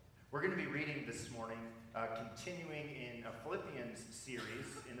We're going to be reading this morning, continuing in a Philippians series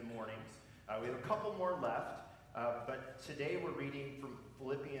in the mornings. We have a couple more left, but today we're reading from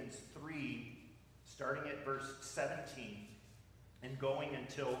Philippians 3, starting at verse 17, and going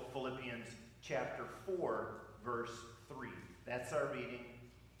until Philippians chapter 4, verse 3. That's our reading,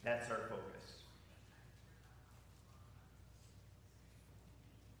 that's our focus.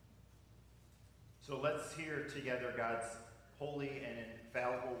 So let's hear together God's holy and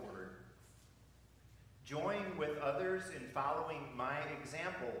infallible word. Join with others in following my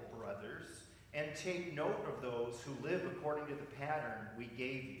example, brothers, and take note of those who live according to the pattern we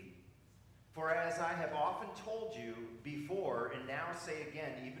gave you. For as I have often told you before, and now say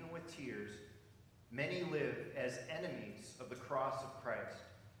again, even with tears, many live as enemies of the cross of Christ.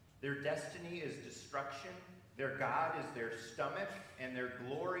 Their destiny is destruction, their God is their stomach, and their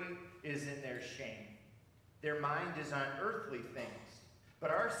glory is in their shame. Their mind is on earthly things, but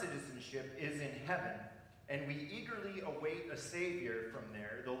our citizenship is in heaven, and we eagerly await a Savior from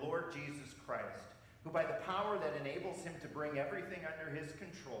there, the Lord Jesus Christ, who by the power that enables him to bring everything under his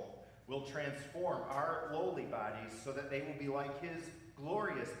control will transform our lowly bodies so that they will be like his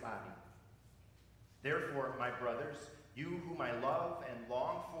glorious body. Therefore, my brothers, you whom I love and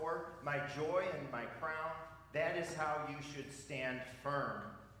long for, my joy and my crown, that is how you should stand firm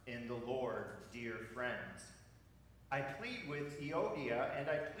in the Lord, dear friends. I plead with Euodia and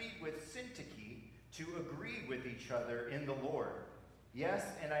I plead with Syntyche to agree with each other in the Lord. Yes,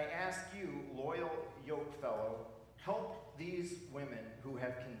 and I ask you, loyal yokefellow, help these women who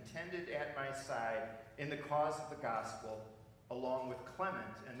have contended at my side in the cause of the gospel, along with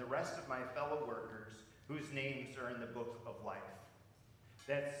Clement and the rest of my fellow workers whose names are in the book of life.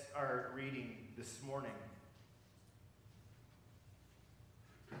 That's our reading this morning.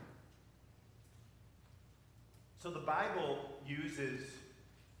 So the Bible uses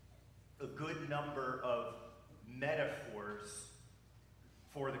a good number of metaphors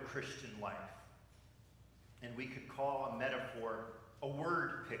for the Christian life. And we could call a metaphor a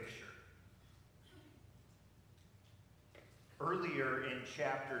word picture. Earlier in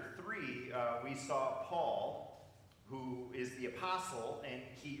chapter 3, we saw Paul, who is the apostle, and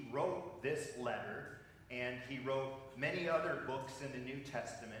he wrote this letter, and he wrote many other books in the New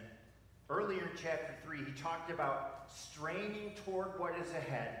Testament. Earlier in chapter 3, he talked about straining toward what is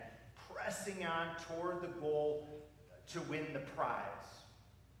ahead, pressing on toward the goal to win the prize.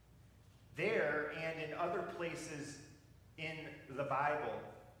 There and in other places in the Bible,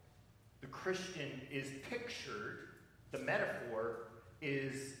 the Christian is pictured, the metaphor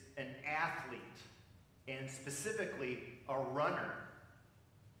is an athlete, and specifically a runner.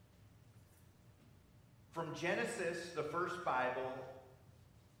 From Genesis, the first Bible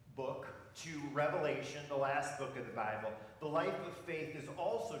book, to Revelation, the last book of the Bible, the life of faith is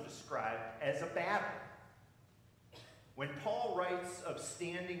also described as a battle. When Paul writes of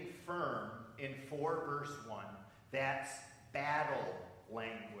standing firm in 4 verse 1, that's battle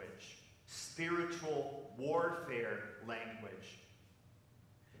language, spiritual warfare language.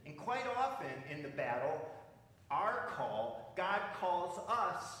 And quite often in the battle, God calls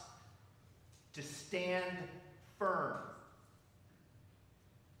us to stand firm.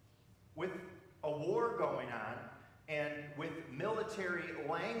 With a war going on and with military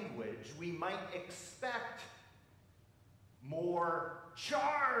language, we might expect more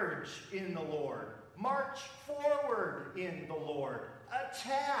charge in the Lord, march forward in the Lord,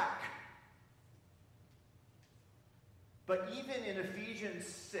 attack. But even in Ephesians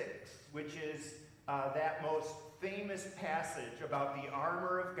 6, which is that most famous passage about the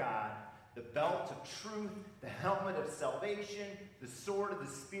armor of God, the belt of truth, the helmet of salvation, the sword of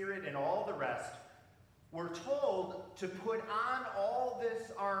the Spirit, and all the rest, we're told to put on all this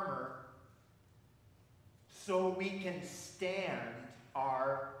armor so we can stand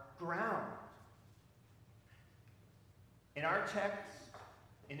our ground. In our text,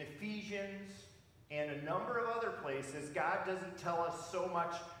 in Ephesians, and a number of other places, God doesn't tell us so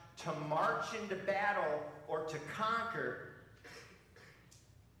much to march into battle or to conquer,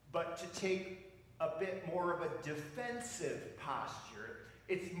 but to take a bit more of a defensive posture.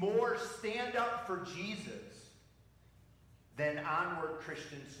 It's more stand up for Jesus than onward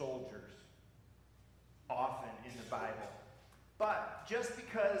Christian soldiers, often in the Bible. But just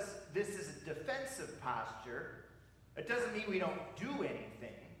because this is a defensive posture, it doesn't mean we don't do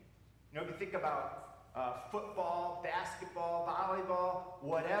anything. You know, if you think about football, basketball, volleyball,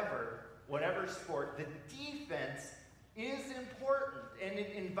 whatever sport, the defense is important, and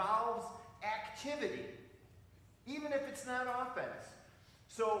it involves activity, even if it's not offense.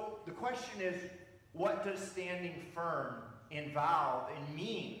 So the question is, what does standing firm involve and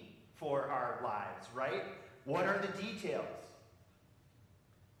mean for our lives, right? What are the details?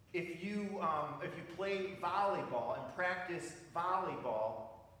 If you play volleyball and practice volleyball,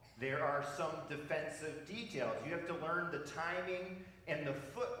 there are some defensive details. You have to learn the timing and the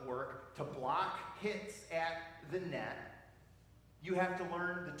footwork to block hits at the net. You have to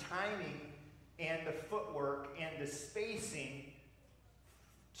learn the timing and the footwork and the spacing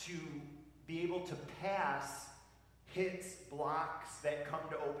to be able to pass hits, blocks that come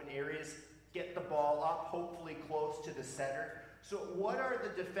to open areas, get the ball up, hopefully close to the setter. So what are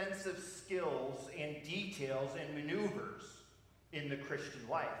the defensive skills and details and maneuvers in the Christian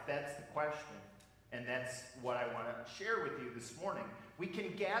life? That's the question. And that's what I want to share with you this morning. We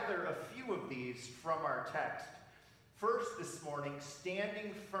can gather a few of these from our text. First this morning,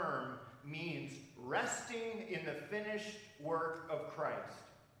 standing firm means resting in the finished work of Christ.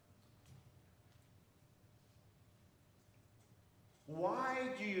 Why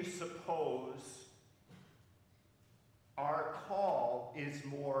do you suppose our call is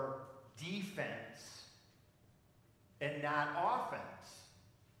more defense and not offense?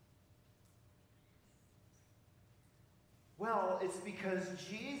 Well, it's because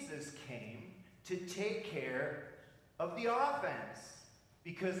Jesus came to take care of the offense.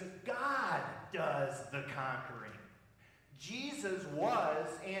 Because God does the conquering. Jesus was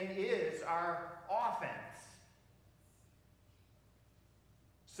and is our offense.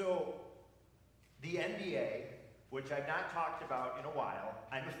 So, the NBA, which I've not talked about in a while,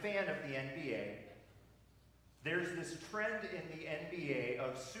 I'm a fan of the NBA. There's this trend in the NBA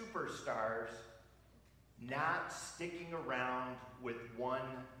of superstars not sticking around with one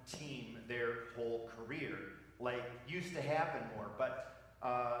team their whole career, like used to happen more. But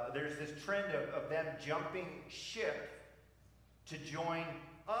there's this trend of them jumping ship to join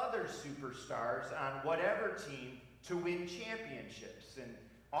other superstars on whatever team to win championships. And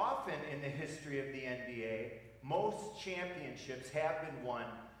often in the history of the NBA, most championships have been won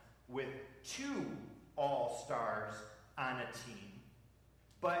with two all-stars on a team.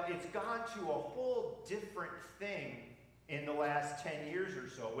 But it's gone to a whole different thing in the last 10 years or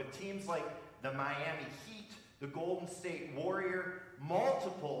so, with teams like the Miami Heat, the Golden State Warrior,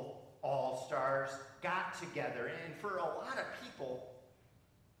 multiple all-stars got together. And for a lot of people,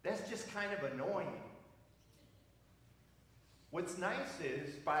 that's just kind of annoying. What's nice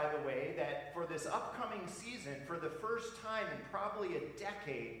is, by the way, that for this upcoming season, for the first time in probably a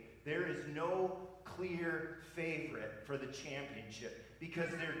decade, there is no clear favorite for the championship because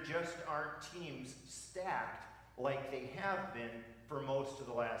there just aren't teams stacked like they have been for most of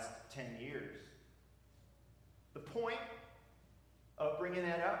the last 10 years. The point of bringing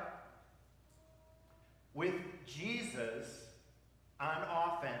that up, with Jesus on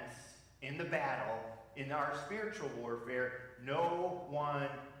offense in the battle, in our spiritual warfare, no one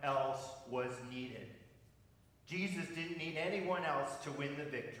else was needed. Jesus didn't need anyone else to win the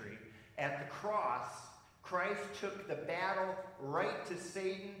victory. At the cross, Christ took the battle right to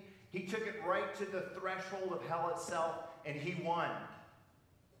Satan. He took it right to the threshold of hell itself, and he won.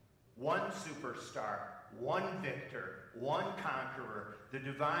 One superstar, one victor, one conqueror, the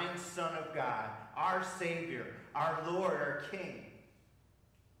divine Son of God, our Savior, our Lord, our King.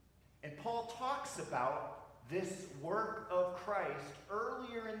 And Paul talks about this work of Christ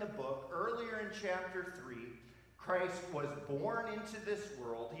earlier in the book, earlier in chapter 3. Christ was born into this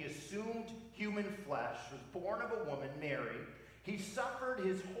world. He assumed human flesh, was born of a woman, Mary. He suffered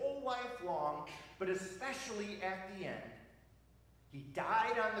his whole life long, but especially at the end. He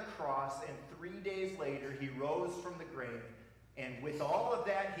died on the cross, and 3 days later, he rose from the grave. And with all of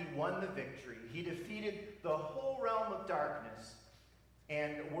that, he won the victory. He defeated the whole realm of darkness.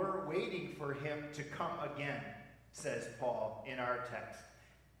 And we're waiting for him to come again, says Paul in our text.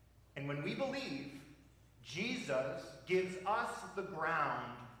 And when we believe, Jesus gives us the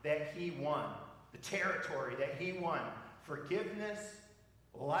ground that he won, the territory that he won, forgiveness,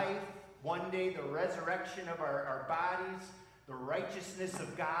 life, one day the resurrection of our bodies, the righteousness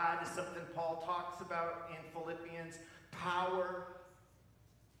of God is something Paul talks about in Philippians, power.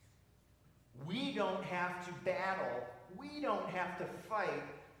 We don't have to battle. We don't have to fight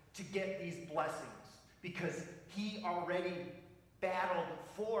to get these blessings because he already battled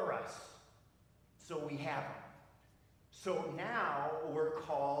for us. So we have them. So now we're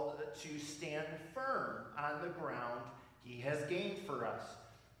called to stand firm on the ground he has gained for us.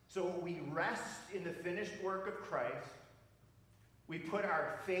 So we rest in the finished work of Christ. We put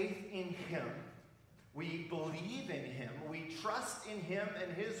our faith in him. We believe in him. We trust in him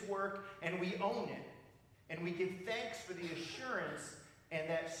and his work, and we own it. And we give thanks for the assurance and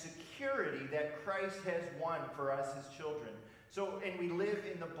that security that Christ has won for us, his children. And we live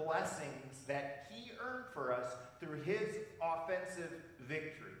in the blessings that he earned for us through his offensive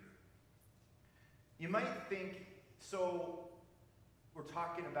victory. You might think, so we're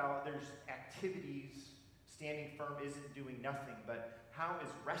talking about there's activities, standing firm isn't doing nothing, but how is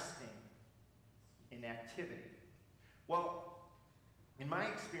resting in activity? Well, in my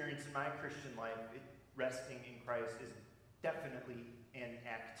experience in my Christian life, resting in Christ is definitely an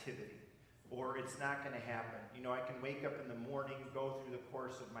activity, or it's not going to happen. You know, I can wake up in the morning, go through the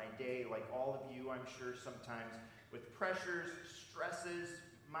course of my day, like all of you, I'm sure, sometimes with pressures, stresses,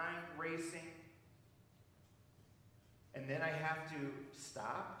 mind racing. And then I have to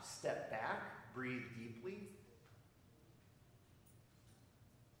stop, step back, breathe deeply,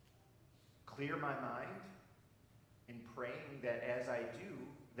 clear my mind, and praying that as I do,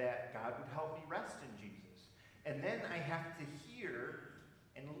 that God would help me rest in Jesus. And then I have to hear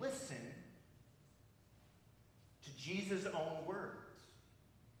and listen to Jesus' own words.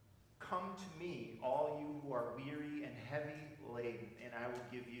 Come to me, all you who are weary and heavy laden, and I will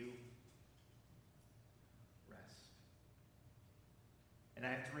give you rest. And I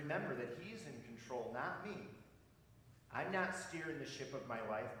have to remember that he's in control, not me. I'm not steering the ship of my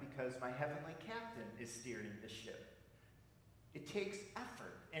life because my heavenly captain is steering the ship. It takes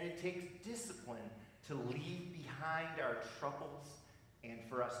effort and it takes discipline to leave behind our troubles and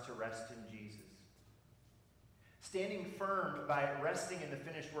for us to rest in Jesus. Standing firm by resting in the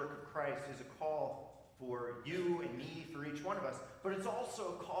finished work of Christ is a call for you and me, for each one of us, but it's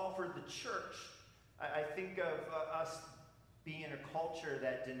also a call for the church. I think of us being a culture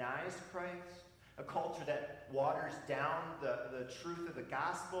that denies Christ, a culture that waters down the truth of the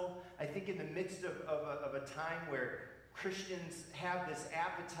gospel. I think in the midst of a time where Christians have this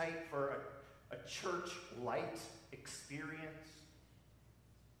appetite for a church light experience,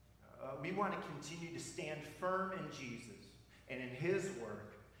 we want to continue to stand firm in Jesus and in his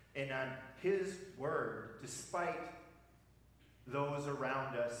work and on his word, despite those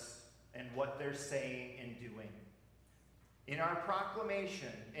around us and what they're saying and doing. In our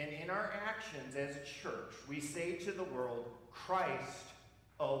proclamation and in our actions as a church, we say to the world, Christ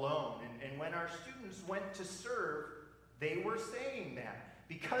alone. And when our students went to serve, they were saying that.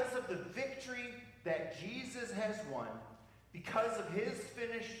 Because of the victory that Jesus has won, because of his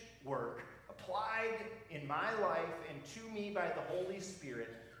finished work applied in my life and to me by the Holy Spirit,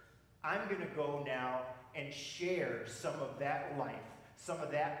 I'm going to go now and share some of that life, some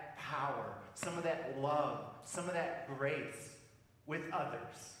of that power, some of that love, some of that grace with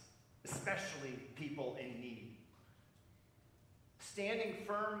others, especially people in need. Standing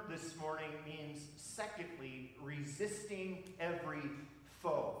firm this morning means, secondly, resisting every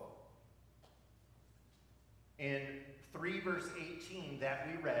foe. In 3 verse 18 that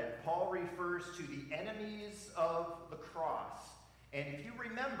we read, Paul refers to the enemies of the cross. And if you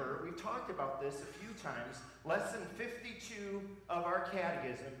remember, we've talked about this a few times. Lesson 52 of our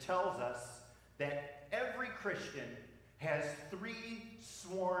catechism tells us that every Christian has 3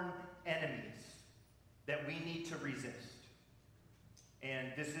 sworn enemies that we need to resist. And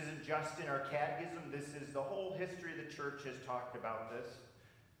this isn't just in our catechism, this is the whole history of the church has talked about this.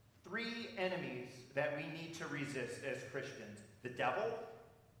 3 enemies that we need to resist as Christians: the devil,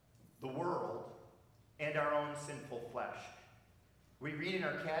 the world, and our own sinful flesh. We read in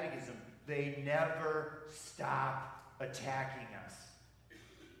our catechism, they never stop attacking us.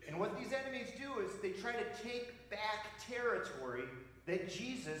 And what these enemies do is they try to take back territory that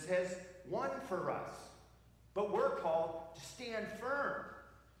Jesus has won for us. But we're called to stand firm.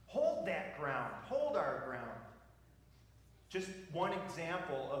 Hold that ground. Hold our ground. Just one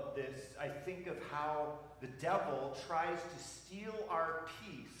example of this, I think of how the devil tries to steal our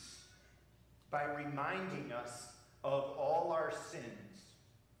peace by reminding us of all our sins.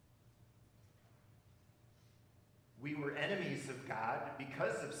 We were enemies of God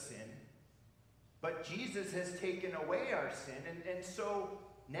because of sin, but Jesus has taken away our sin, and so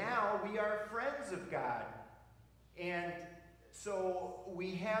now we are friends of God. And so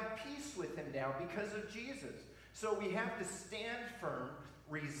we have peace with him now because of Jesus. So we have to stand firm,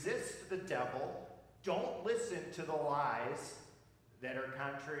 resist the devil, don't listen to the lies that are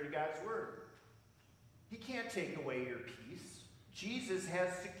contrary to God's word. He can't take away your peace. Jesus has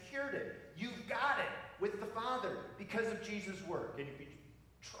secured it. You've got it with the Father because of Jesus' work. And if you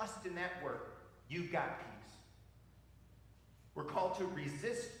trust in that work, you've got peace. We're called to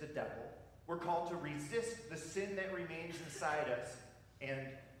resist the devil. We're called to resist the sin that remains inside us. And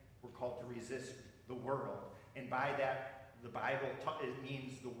we're called to resist the world. And by that, the Bible it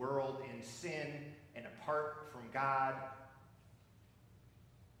means the world in sin and apart from God.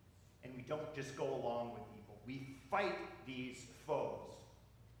 And we don't just go along with evil. We fight these foes.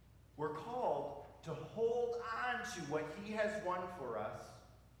 We're called to hold on to what he has won for us,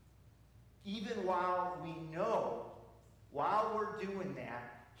 even while we know, while we're doing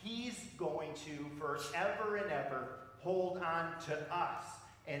that, he's going to forever and ever hold on to us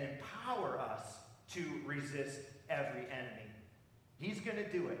and empower us to resist every enemy. He's going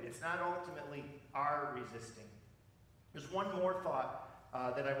to do it. It's not ultimately our resisting. There's one more thought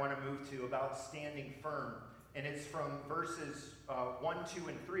that I want to move to about standing firm, and it's from verses 1, 2,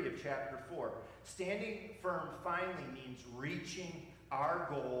 and 3 of chapter 4. Standing firm finally means reaching our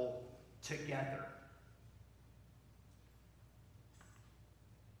goal together.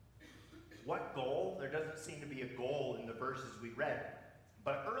 What goal? There doesn't seem to be a goal in the verses we read.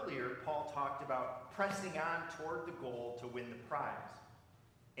 But earlier, Paul talked about pressing on toward the goal to win the prize.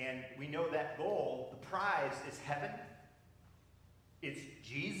 And we know that goal, the prize, is heaven. It's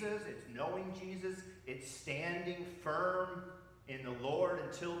Jesus, it's knowing Jesus, it's standing firm in the Lord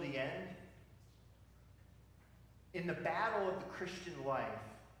until the end. In the battle of the Christian life,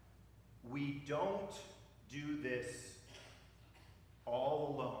 we don't do this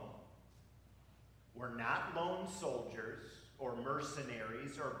all alone. We're not lone soldiers or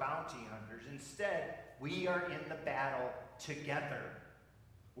mercenaries or bounty hunters. Instead, we are in the battle together.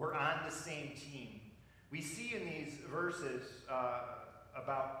 We're on the same team. We see in these verses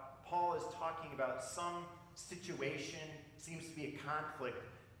about Paul is talking about some situation, seems to be a conflict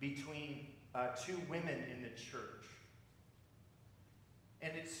between two women in the church.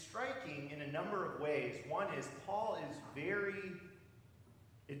 And it's striking in a number of ways. One is Paul is very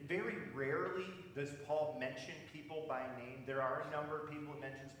rarely does Paul mention people by name. There are a number of people he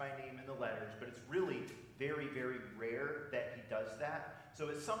mentions by name in the letters, but it's really very, very rare that he does that. So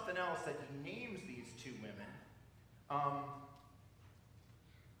it's something else that he names these two women.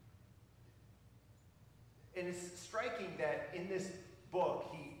 And it's striking that in this book,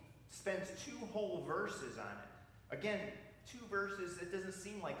 he spends 2 whole verses on it. Again, 2 verses, it doesn't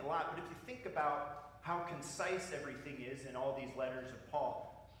seem like a lot, but if you think about how concise everything is in all these letters of Paul,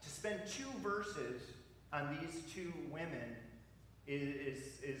 to spend 2 verses on these 2 women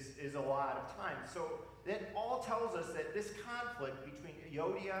is a lot of time. So that all tells us that this conflict between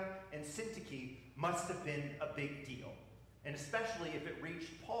Euodia and Syntyche must have been a big deal. And especially if it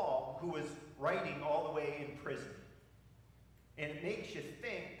reached Paul, who was writing all the way in prison. And it makes you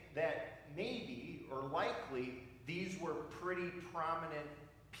think that maybe, or likely, these were pretty prominent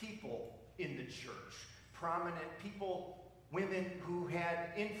people in the church. Prominent people, women who had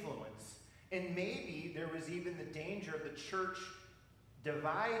influence. And maybe there was even the danger of the church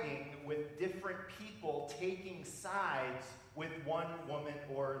dividing with different people taking sides with one woman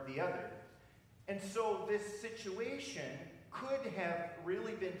or the other. And so this situation could have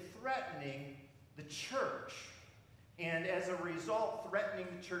really been threatening the church, and as a result, threatening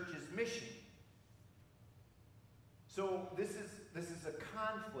the church's mission. So this is a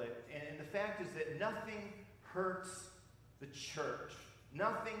conflict, and the fact is that nothing hurts the church.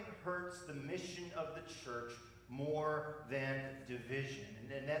 Nothing hurts the mission of the church more than division.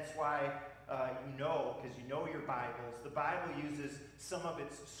 And that's why because you know your Bibles, the Bible uses some of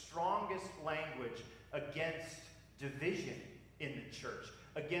its strongest language against division in the church,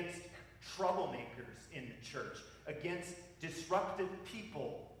 against troublemakers in the church, against disruptive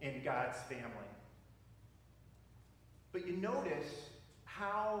people in God's family. But you notice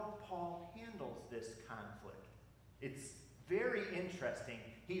how Paul handles this conflict. It's very interesting.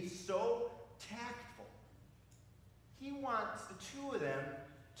 He's so tactful. He wants the 2 of them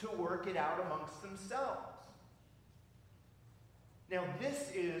to work it out amongst themselves. Now,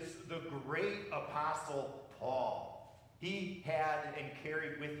 this is the great apostle Paul. He had and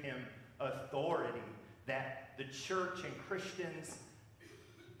carried with him authority that the church and Christians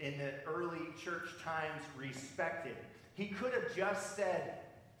in the early church times respected. He could have just said,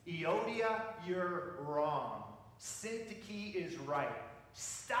 Euodia, you're wrong. Syntyche is right.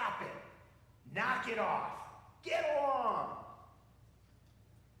 Stop it. Knock it off. Get along.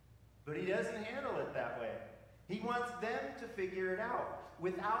 But he doesn't handle it that way. He wants them to figure it out.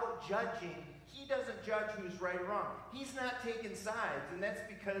 Without judging, he doesn't judge who's right or wrong. He's not taking sides, and that's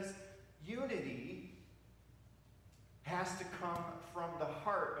because unity has to come from the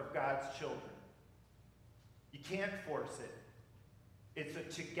heart of God's children. You can't force it. It's a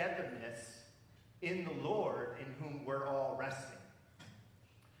togetherness in the Lord in whom we're all resting.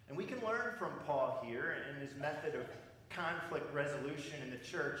 And we can learn from Paul here in his method of conflict resolution in the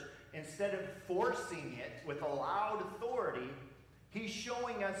church. Instead of forcing it with a loud authority, he's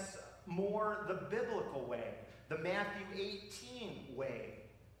showing us more the biblical way, the Matthew 18 way.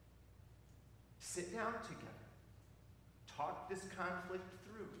 Sit down together. talk this conflict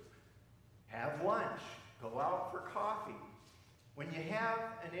through. Have lunch. Go out for coffee. When you have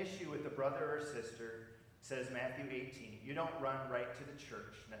an issue with a brother or sister, says Matthew 18, you don't run right to the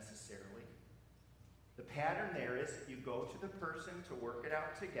church necessarily. The pattern there is that you go to the person to work it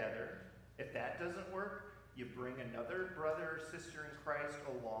out together. If that doesn't work, you bring another brother or sister in Christ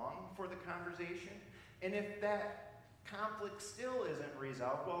along for the conversation. And if that conflict still isn't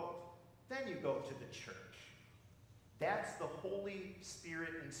resolved, well, then you go to the church. That's the Holy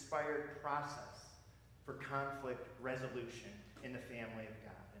Spirit-inspired process for conflict resolution in the family of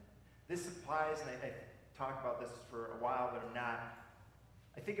God. And this applies, and I talk about this for a while, but I'm not.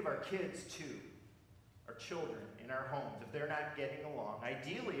 I think of our kids too, our children in our homes. If they're not getting along,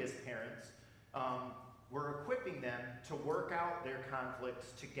 ideally as parents, we're equipping them to work out their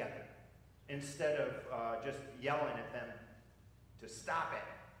conflicts together instead of just yelling at them to stop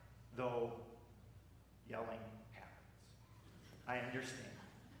it, though yelling happens. I understand.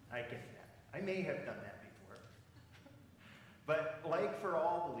 I get that. I may have done that before. But like for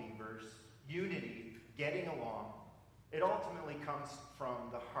all believers, unity, getting along, it ultimately comes from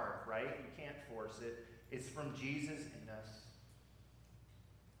the heart, right? You can't force it. It's from Jesus in us.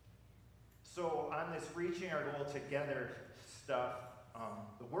 So on this reaching our goal together stuff,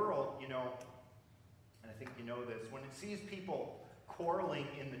 the world, and I think you know this, when it sees people quarreling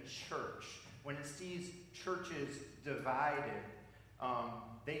in the church, when it sees churches divided,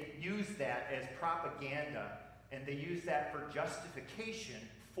 they use that as propaganda, and they use that for justification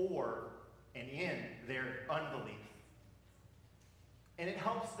for and in their unbelief. And it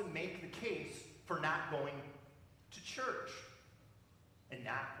helps them make the case for not going to church and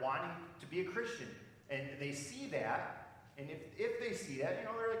not wanting to be a Christian. And they see that, and if they see that,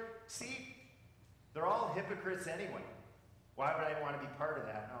 they're like, see, they're all hypocrites anyway. Why would I want to be part of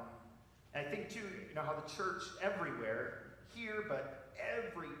that? And I think, too, how the church everywhere, here, but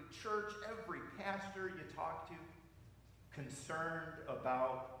every church, every pastor you talk to, concerned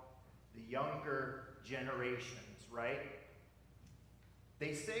about the younger generations, right?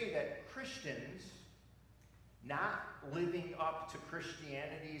 They say that Christians not living up to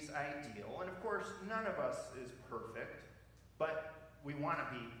Christianity's ideal, and of course, none of us is perfect, but we want to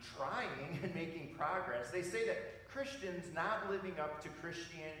be trying and making progress. They say that Christians not living up to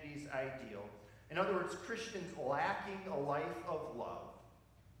Christianity's ideal, in other words, Christians lacking a life of love,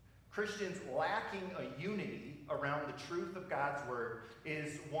 Christians lacking a unity around the truth of God's word,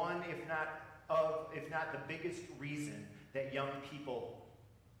 is one, if not the biggest reason that young people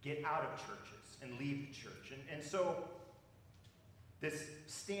get out of churches and leave the church. And so this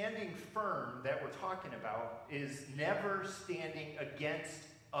standing firm that we're talking about is never standing against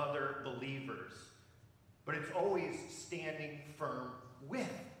other believers, but it's always standing firm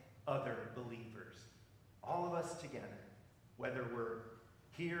with other believers. All of us together, whether we're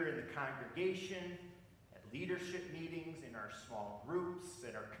here in the congregation, at leadership meetings, in our small groups,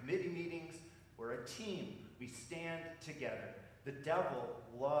 in our committee meetings, we're a team. We stand together. The devil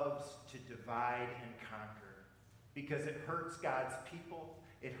loves to divide and conquer because it hurts God's people.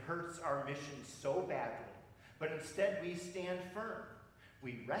 It hurts our mission so badly. But instead, we stand firm.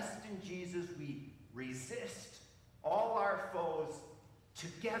 We rest in Jesus. We resist all our foes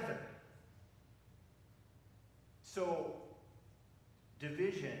together. So,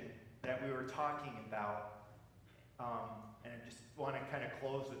 division that we were talking about, and I just want to kind of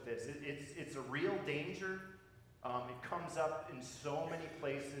close with this. It's a real danger. It comes up in so many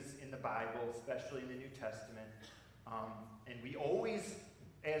places in the Bible, especially in the New Testament. And we always,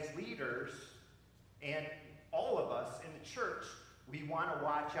 as leaders, and all of us in the church, we want to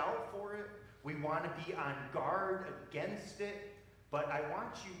watch out for it. We want to be on guard against it. But I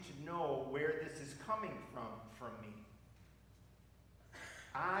want you to know where this is coming from me.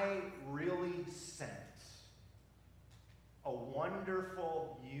 I really sense a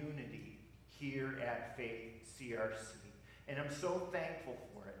wonderful unity here at Faith CRC. And I'm so thankful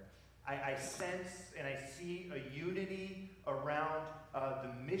for it. I sense and I see a unity around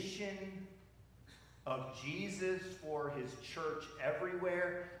the mission of Jesus for his church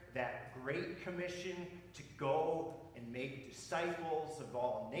everywhere, that great commission to go and make disciples of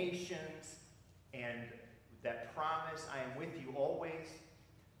all nations, and that promise, I am with you always.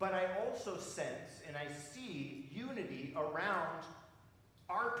 But I also sense and I see unity around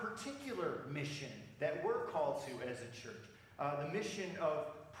our particular mission that we're called to as a church. The mission of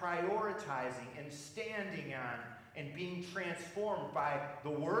prioritizing and standing on and being transformed by the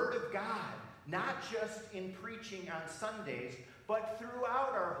Word of God, not just in preaching on Sundays, but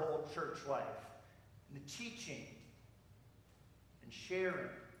throughout our whole church life. The teaching and sharing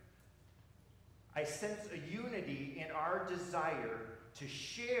I sense a unity in our desire to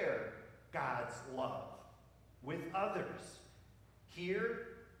share God's love with others here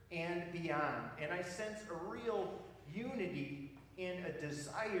and beyond. And I sense a real unity in a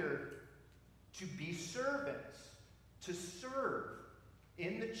desire to be servants, to serve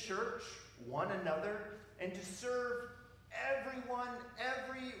in the church, one another, and to serve everyone,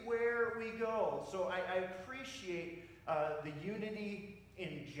 everywhere we go. So I appreciate the unity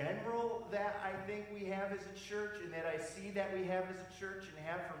in general that I think we have as a church, and that I see that we have as a church and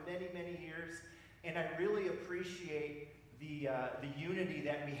have for many, many years. And I really appreciate the unity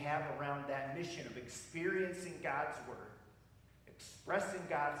that we have around that mission of experiencing God's word, expressing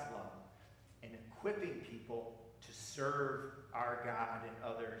God's love, and equipping people to serve our God and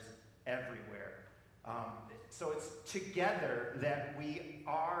others everywhere. So it's together that we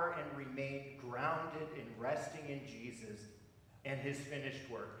are and remain grounded in resting in Jesus and his finished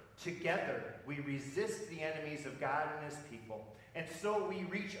work. Together, we resist the enemies of God and his people. And so we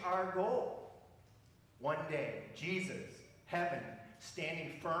reach our goal. One day, Jesus, heaven,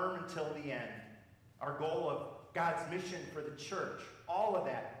 standing firm until the end. Our goal of God's mission for the church. All of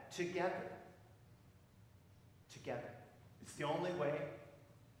that together. Together. It's the only way.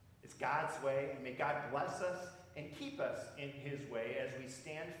 It's God's way. And may God bless us and keep us in his way as we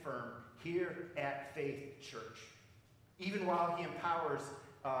stand firm here at Faith Church. Even while he empowers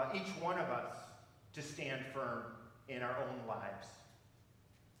each one of us to stand firm in our own lives.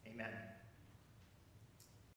 Amen.